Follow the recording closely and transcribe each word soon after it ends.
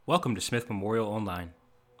Welcome to Smith Memorial Online.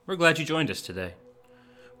 We're glad you joined us today.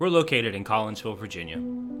 We're located in Collinsville, Virginia.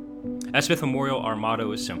 At Smith Memorial, our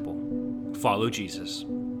motto is simple: follow Jesus.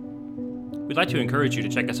 We'd like to encourage you to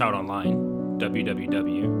check us out online,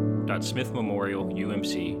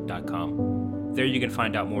 www.smithmemorialumc.com. There you can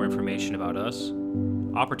find out more information about us,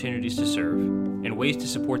 opportunities to serve, and ways to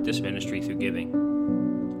support this ministry through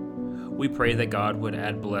giving. We pray that God would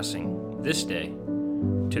add blessing this day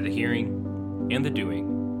to the hearing and the doing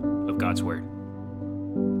of God's Word.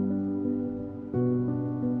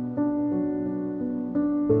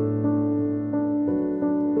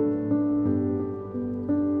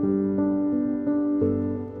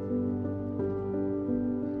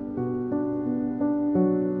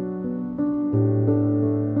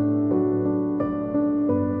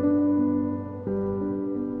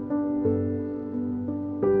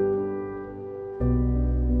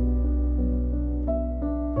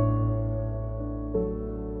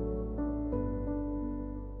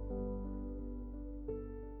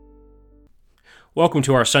 Welcome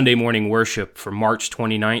to our Sunday morning worship for March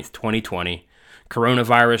 29th, 2020,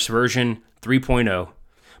 Coronavirus version 3.0.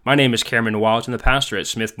 My name is Cameron Walls, and the pastor at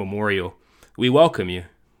Smith Memorial. We welcome you.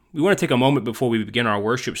 We want to take a moment before we begin our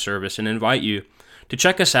worship service and invite you to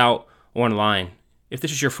check us out online. If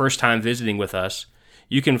this is your first time visiting with us,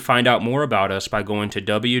 you can find out more about us by going to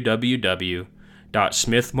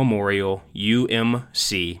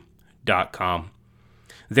www.smithmemorialumc.com.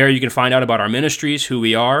 There you can find out about our ministries, who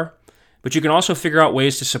we are, but you can also figure out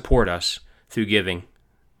ways to support us through giving.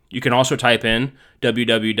 You can also type in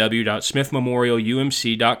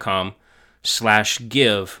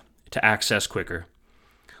www.smithmemorialumc.com/give to access quicker.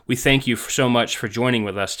 We thank you so much for joining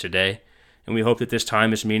with us today, and we hope that this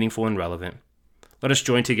time is meaningful and relevant. Let us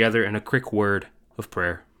join together in a quick word of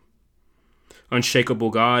prayer.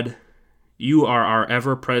 Unshakable God, you are our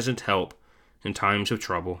ever-present help in times of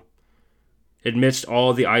trouble. Amidst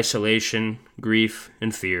all the isolation, grief,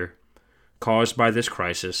 and fear caused by this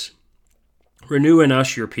crisis, renew in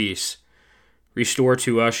us your peace, restore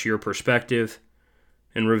to us your perspective,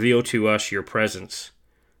 and reveal to us your presence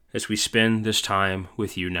as we spend this time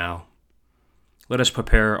with you now. Let us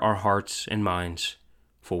prepare our hearts and minds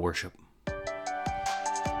for worship.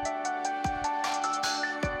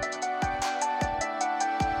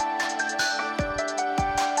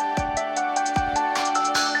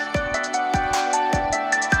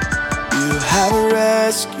 You have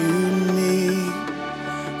rescued me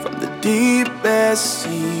from the deepest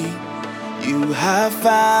sea. You have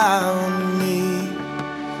found me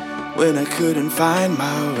when I couldn't find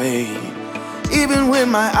my way. Even when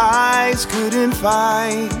my eyes couldn't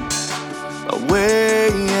find a way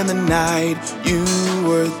in the night, you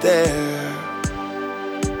were there,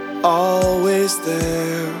 always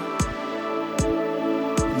there.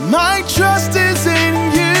 My trust is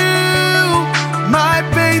in you. My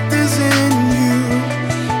faith is in you.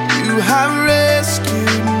 You have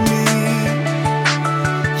rescued me.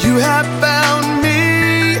 You have found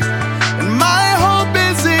me. And my hope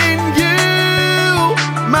is in you.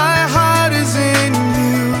 My heart is in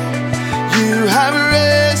you. You have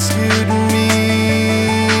rescued me.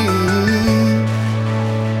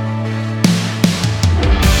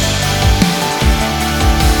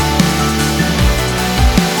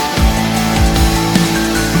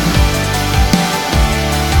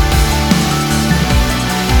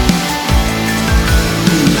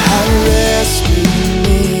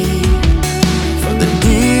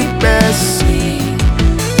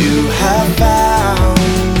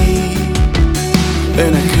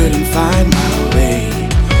 And I couldn't find my way.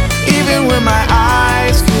 Even when my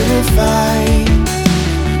eyes couldn't find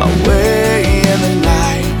my way in the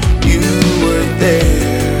night, you were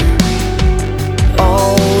there,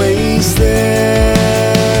 always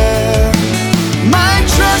there. My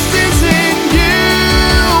trust is in you.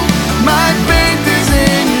 My faith is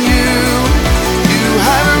in you. You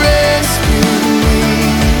have rescued me.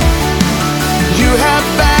 You have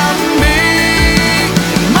found me.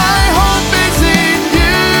 My hope is in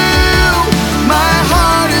you.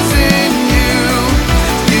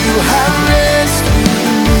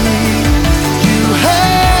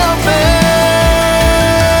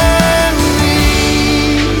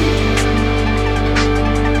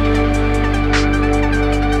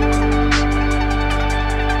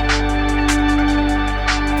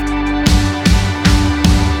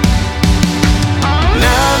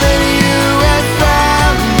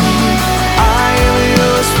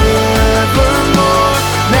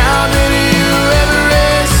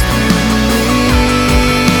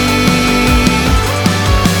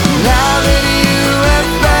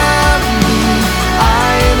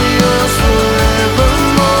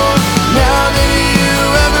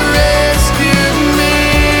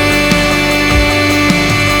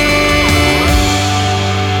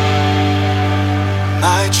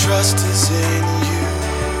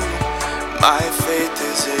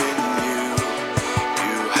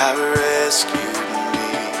 rescued me.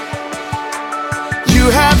 You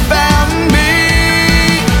have found me.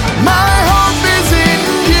 My hope is in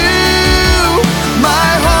you. My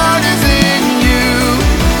heart is in you.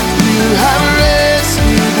 You have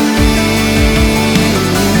rescued me.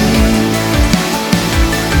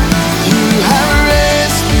 You have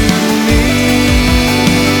rescued me.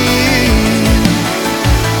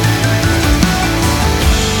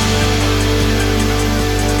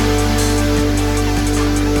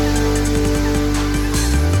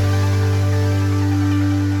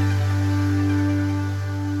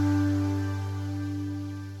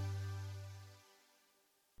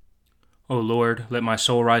 O Lord, let my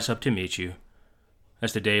soul rise up to meet you,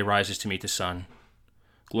 as the day rises to meet the sun.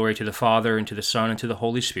 Glory to the Father, and to the Son, and to the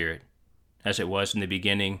Holy Spirit, as it was in the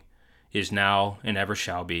beginning, is now, and ever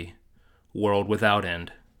shall be, world without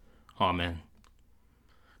end. Amen.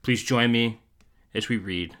 Please join me as we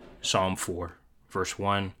read Psalm 4, verse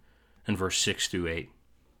 1 and verse 6 through 8.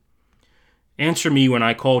 Answer me when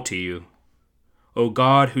I call to you, O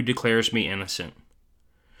God who declares me innocent.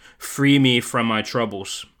 Free me from my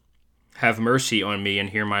troubles. Have mercy on me and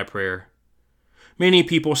hear my prayer. Many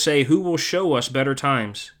people say, who will show us better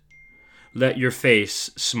times? Let your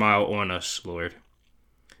face smile on us, Lord.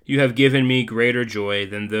 You have given me greater joy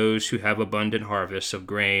than those who have abundant harvests of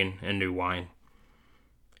grain and new wine.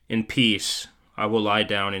 In peace I will lie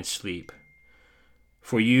down and sleep,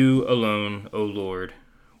 for you alone, O Lord,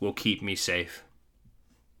 will keep me safe.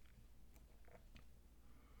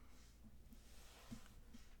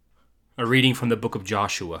 A reading from the book of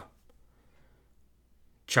Joshua,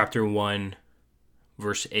 chapter 1,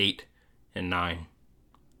 verse 8 and 9.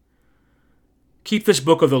 Keep this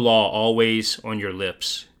book of the law always on your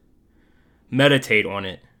lips. Meditate on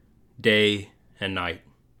it day and night,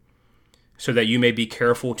 so that you may be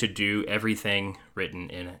careful to do everything written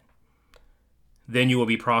in it. Then you will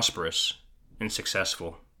be prosperous and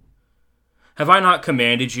successful. Have I not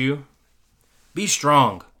commanded you? Be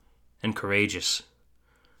strong and courageous.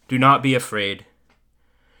 Do not be afraid.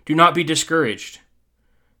 Do not be discouraged,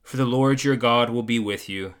 for the Lord your God will be with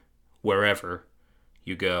you wherever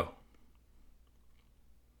you go.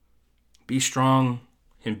 Be strong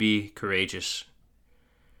and be courageous.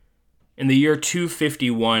 In the year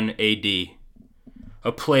 251 AD,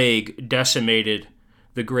 a plague decimated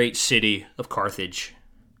the great city of Carthage.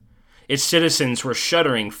 Its citizens were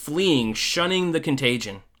shuddering, fleeing, shunning the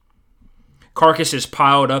contagion. Carcasses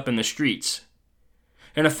piled up in the streets.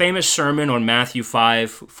 In a famous sermon on Matthew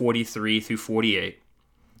 5:43 through 48,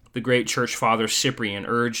 the great church father Cyprian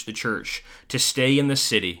urged the church to stay in the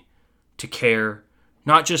city, to care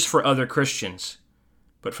not just for other Christians,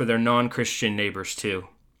 but for their non-Christian neighbors too.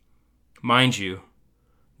 Mind you,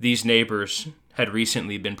 these neighbors had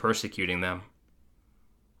recently been persecuting them.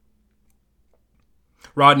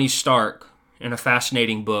 Rodney Stark, in a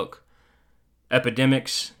fascinating book,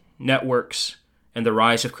 Epidemics, Networks, and the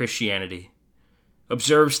Rise of Christianity,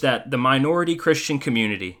 observes that the minority Christian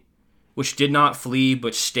community, which did not flee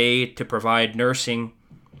but stayed to provide nursing,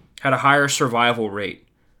 had a higher survival rate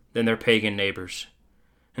than their pagan neighbors.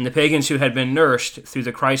 And the pagans who had been nursed through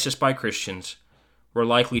the crisis by Christians were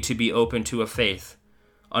likely to be open to a faith,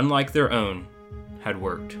 unlike their own, had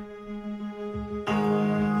worked.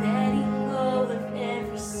 Letting go of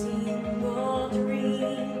every single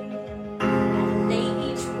dream, I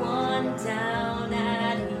lay each one down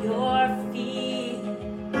at your feet.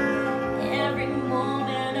 Every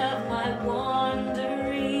moment of my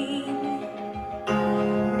wandering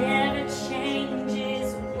never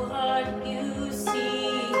changes what you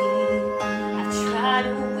see. I've tried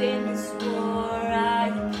to win this war, I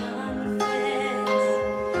confess.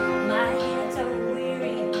 My hands are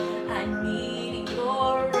weary, I need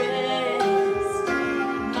your rest.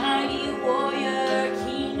 Mighty warrior,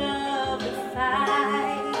 king of the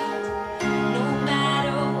fight. No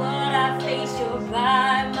matter what I face, you're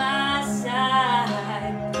by my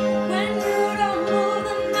side. When you don't move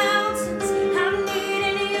the mountains, I'm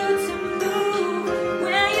needing you to move.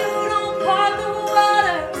 When you don't part the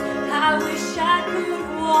waters, I wish I could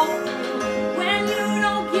walk through. When you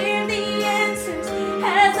don't give the answers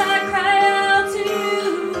as I cry out to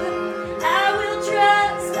you, I will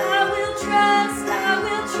trust, I will trust, I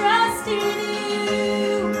will trust in you.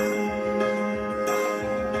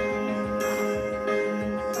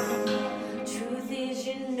 Truth is,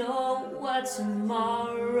 you know what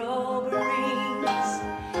tomorrow brings.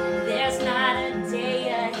 There's not a day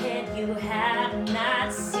ahead you have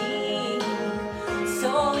not seen.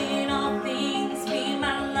 So in all things, be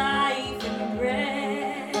my life and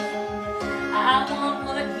bread. I want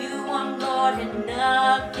what you want, Lord, and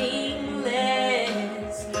nothing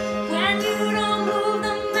less. When you don't move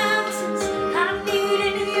the mountains,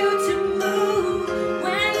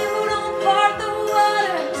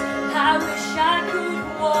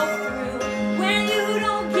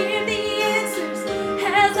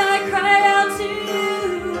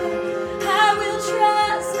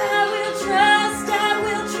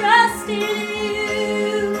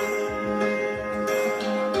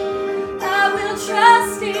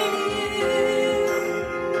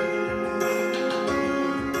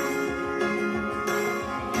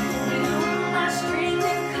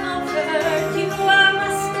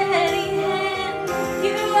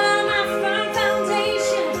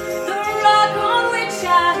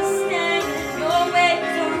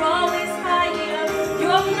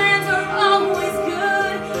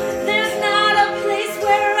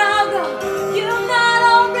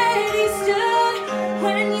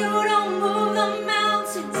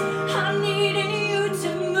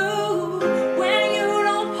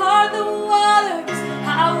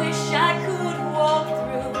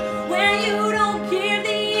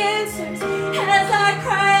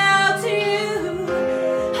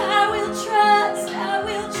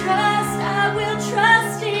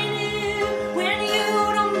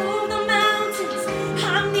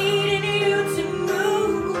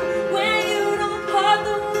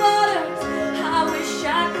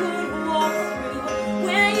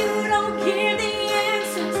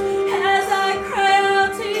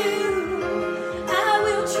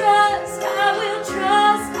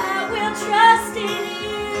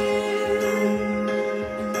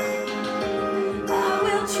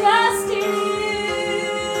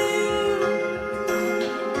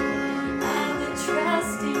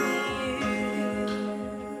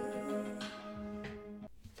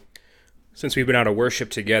 Since we've been out of worship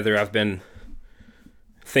together, I've been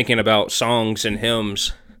thinking about songs and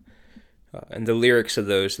hymns and the lyrics of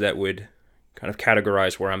those that would kind of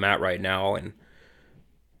categorize where I'm at right now. And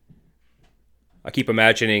I keep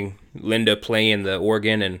imagining Linda playing the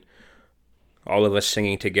organ and all of us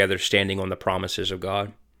singing together, standing on the promises of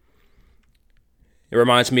God. It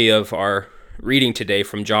reminds me of our reading today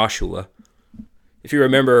from Joshua. If you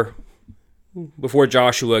remember, before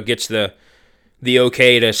Joshua gets the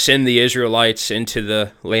okay to send the Israelites into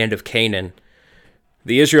the land of Canaan,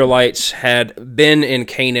 the Israelites had been in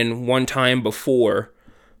Canaan one time before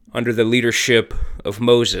under the leadership of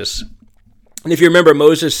Moses. And if you remember,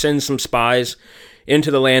 Moses sends some spies into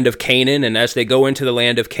the land of Canaan, and as they go into the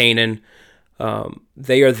land of Canaan,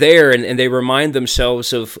 they are there and they remind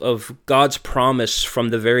themselves of God's promise from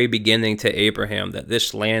the very beginning to Abraham that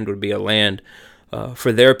this land would be a land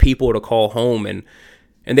for their people to call home.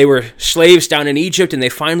 And they were slaves down in Egypt, and they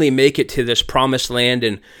finally make it to this promised land,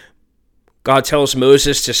 and God tells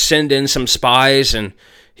Moses to send in some spies, and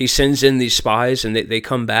he sends in these spies, and they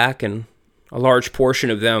come back, and a large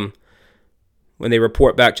portion of them, when they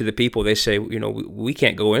report back to the people, they say, we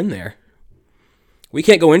can't go in there. We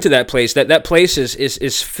can't go into that place. That place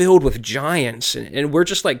is filled with giants, and we're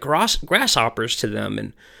just like grasshoppers to them,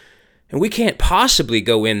 and we can't possibly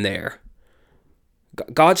go in there.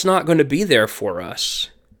 God's not going to be there for us.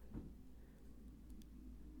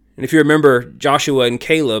 And if you remember, Joshua and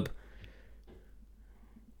Caleb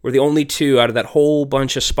were the only two out of that whole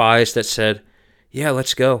bunch of spies that said, yeah,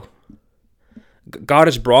 let's go. God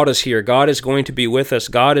has brought us here. God is going to be with us.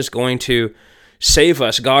 God is going to save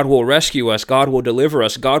us. God will rescue us. God will deliver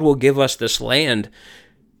us. God will give us this land.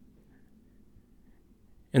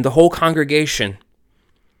 And the whole congregation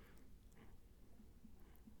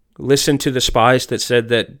listened to the spies that said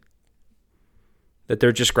that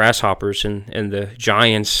they're just grasshoppers and the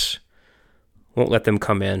giants won't let them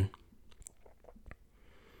come in.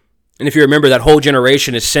 And if you remember, that whole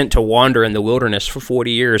generation is sent to wander in the wilderness for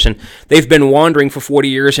 40 years. And they've been wandering for 40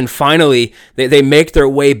 years, and finally they make their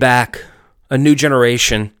way back, a new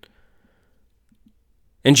generation.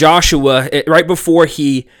 And Joshua, right before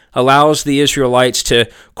he allows the Israelites to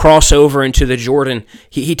cross over into the Jordan,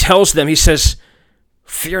 he tells them, he says,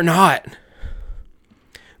 fear not.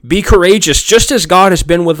 Be courageous. Just as God has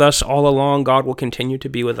been with us all along, God will continue to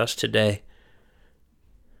be with us today.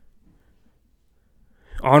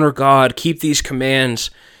 Honor God, keep these commands,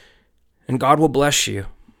 and God will bless you.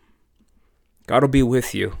 God will be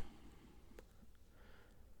with you.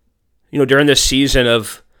 During this season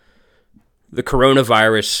of the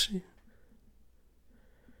coronavirus,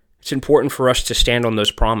 it's important for us to stand on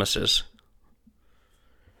those promises,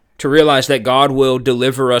 to realize that God will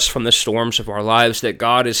deliver us from the storms of our lives, that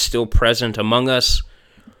God is still present among us.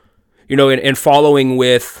 In following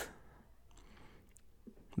with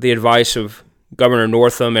the advice of Governor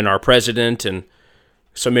Northam and our president and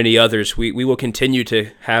so many others, we will continue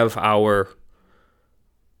to have our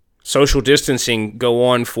social distancing go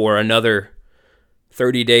on for another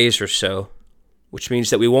 30 days or so, which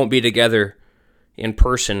means that we won't be together in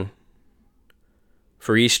person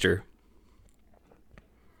for Easter.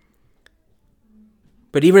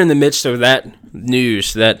 But even in the midst of that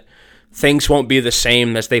news, that things won't be the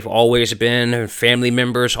same as they've always been, and family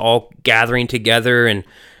members all gathering together, and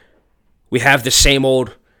we have the same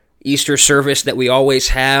old Easter service that we always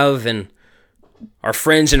have, and our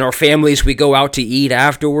friends and our families, we go out to eat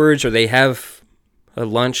afterwards, or they have a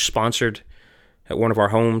lunch sponsored at one of our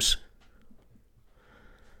homes.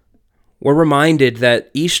 We're reminded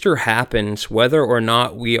that Easter happens whether or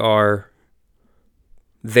not we are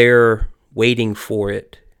there waiting for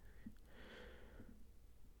it.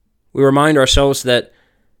 We remind ourselves that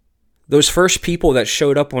those first people that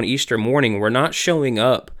showed up on Easter morning were not showing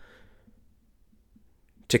up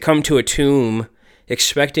to come to a tomb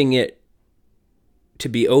expecting it to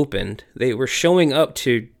be opened. They were showing up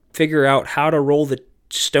to figure out how to roll the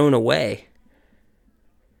stone away.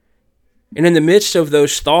 And in the midst of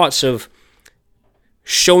those thoughts of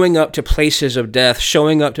showing up to places of death,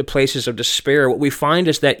 showing up to places of despair, what we find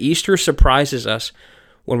is that Easter surprises us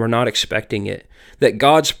when we're not expecting it, that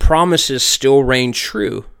God's promises still reign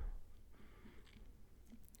true.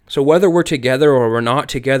 So whether we're together or we're not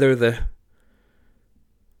together, the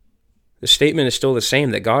statement is still the same,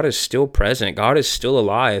 that God is still present, God is still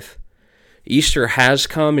alive. Easter has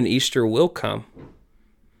come and Easter will come.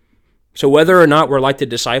 So whether or not we're like the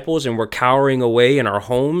disciples and we're cowering away in our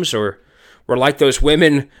homes, or we're like those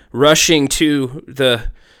women rushing to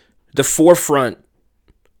the forefront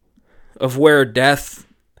of where death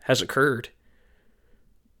has occurred,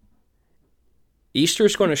 Easter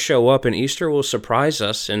is going to show up, and Easter will surprise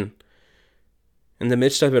us, and In the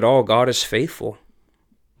midst of it all, God is faithful.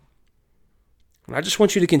 And I just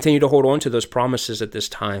want you to continue to hold on to those promises at this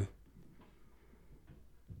time.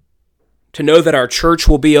 To know that our church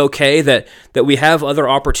will be okay, that we have other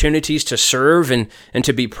opportunities to serve and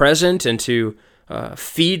to be present and to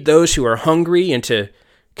feed those who are hungry and to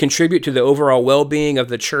contribute to the overall well-being of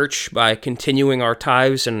the church by continuing our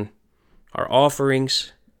tithes and our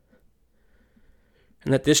offerings.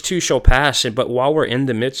 And that this too shall pass, but while we're in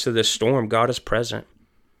the midst of this storm, God is present.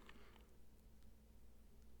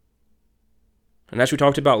 And as we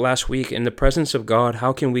talked about last week, in the presence of God,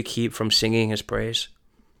 how can we keep from singing His praise?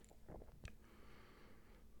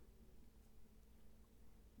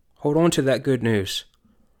 Hold on to that good news.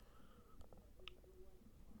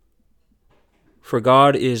 For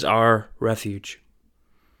God is our refuge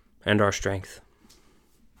and our strength.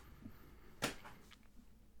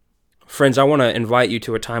 Friends, I want to invite you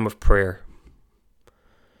to a time of prayer.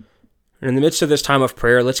 And in the midst of this time of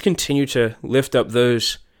prayer, let's continue to lift up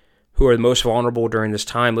those who are the most vulnerable during this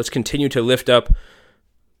time. Let's continue to lift up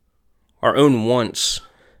our own wants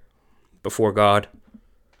before God.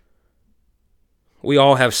 We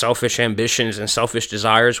all have selfish ambitions and selfish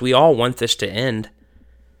desires. We all want this to end.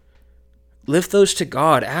 Lift those to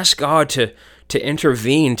God. Ask God to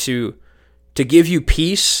intervene, to give you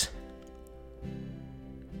peace,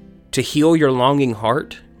 to heal your longing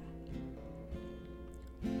heart,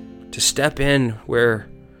 to step in where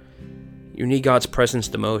you need God's presence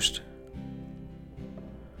the most.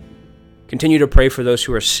 Continue to pray for those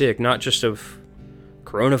who are sick, not just of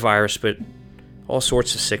coronavirus, but all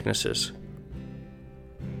sorts of sicknesses.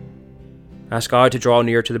 Ask God to draw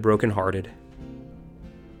near to the brokenhearted.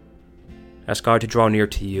 Ask God to draw near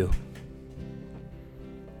to you.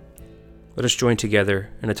 Let us join together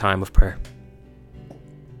in a time of prayer.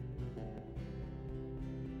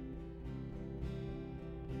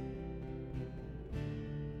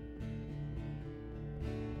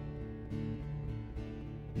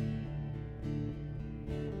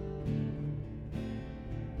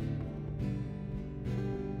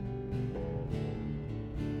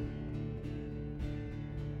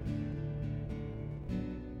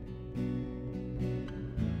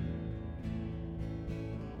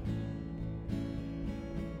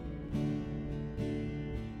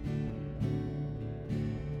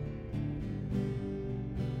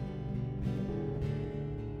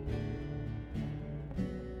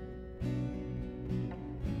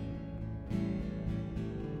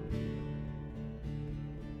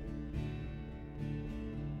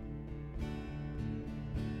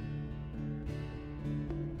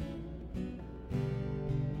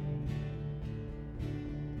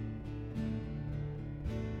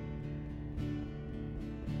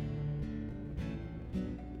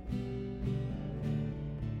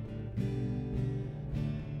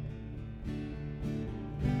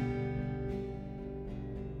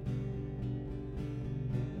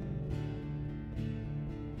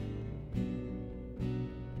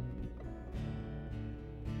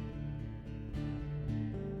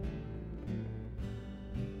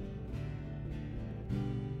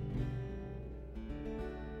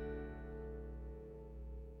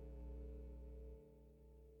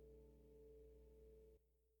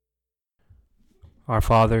 Our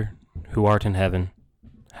Father, who art in heaven,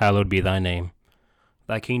 hallowed be thy name.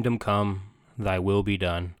 Thy kingdom come, thy will be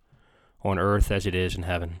done, on earth as it is in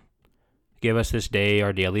heaven. Give us this day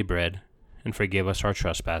our daily bread, and forgive us our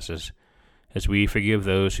trespasses, as we forgive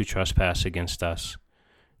those who trespass against us.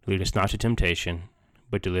 Lead us not to temptation,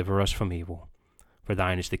 but deliver us from evil. For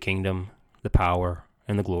thine is the kingdom, the power,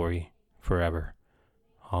 and the glory, forever.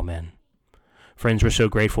 Amen. Friends, we're so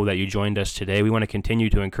grateful that you joined us today. We want to continue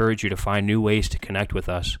to encourage you to find new ways to connect with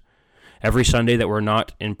us. Every Sunday that we're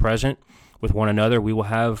not in present with one another, we will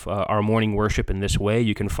have our morning worship in this way.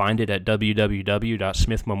 You can find it at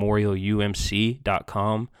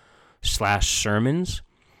www.smithmemorialumc.com/sermons.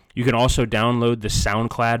 You can also download the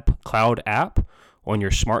SoundCloud app on your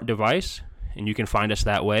smart device, and you can find us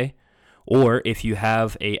that way. Or if you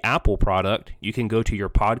have an Apple product, you can go to your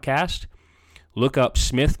podcast, look up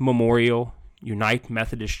Smith Memorial Unite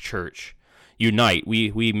Methodist Church. Unite.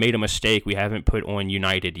 We made a mistake. We haven't put on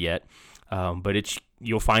United yet, but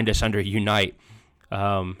you'll find us under Unite.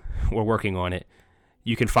 We're working on it.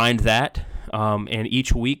 You can find that, and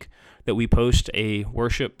each week that we post a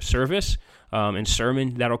worship service and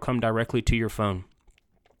sermon, that'll come directly to your phone.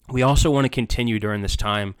 We also want to continue during this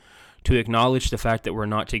time to acknowledge the fact that we're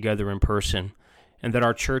not together in person and that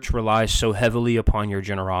our church relies so heavily upon your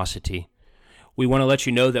generosity. We want to let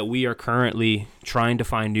you know that we are currently trying to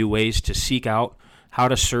find new ways to seek out how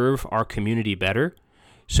to serve our community better.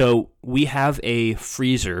 So we have a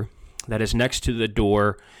freezer that is next to the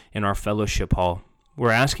door in our fellowship hall.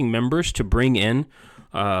 We're asking members to bring in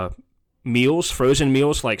meals, frozen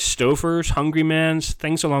meals like Stouffer's, Hungry Man's,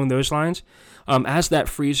 things along those lines. As that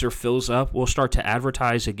freezer fills up, we'll start to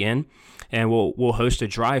advertise again, and we'll host a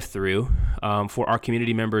drive-through for our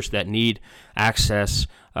community members that need access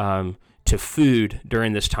to food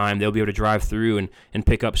during this time. They'll be able to drive through and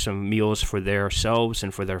pick up some meals for themselves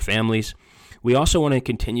and for their families. We also want to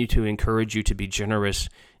continue to encourage you to be generous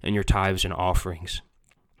in your tithes and offerings.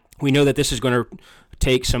 We know that this is going to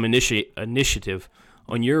take some initiative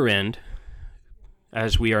on your end,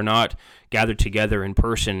 as we are not gathered together in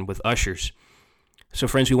person with ushers. So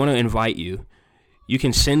friends, we want to invite you. You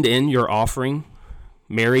can send in your offering.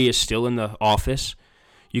 Mary is still in the office.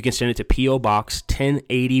 You can send it to P.O. Box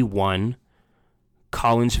 1081,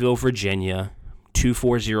 Collinsville, Virginia,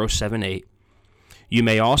 24078. You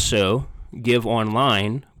may also give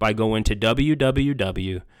online by going to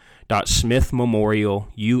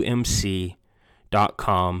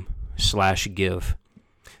www.smithmemorialumc.com/give.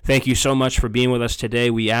 Thank you so much for being with us today.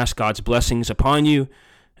 We ask God's blessings upon you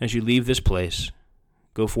as you leave this place.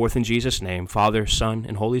 Go forth in Jesus' name, Father, Son,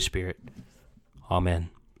 and Holy Spirit. Amen.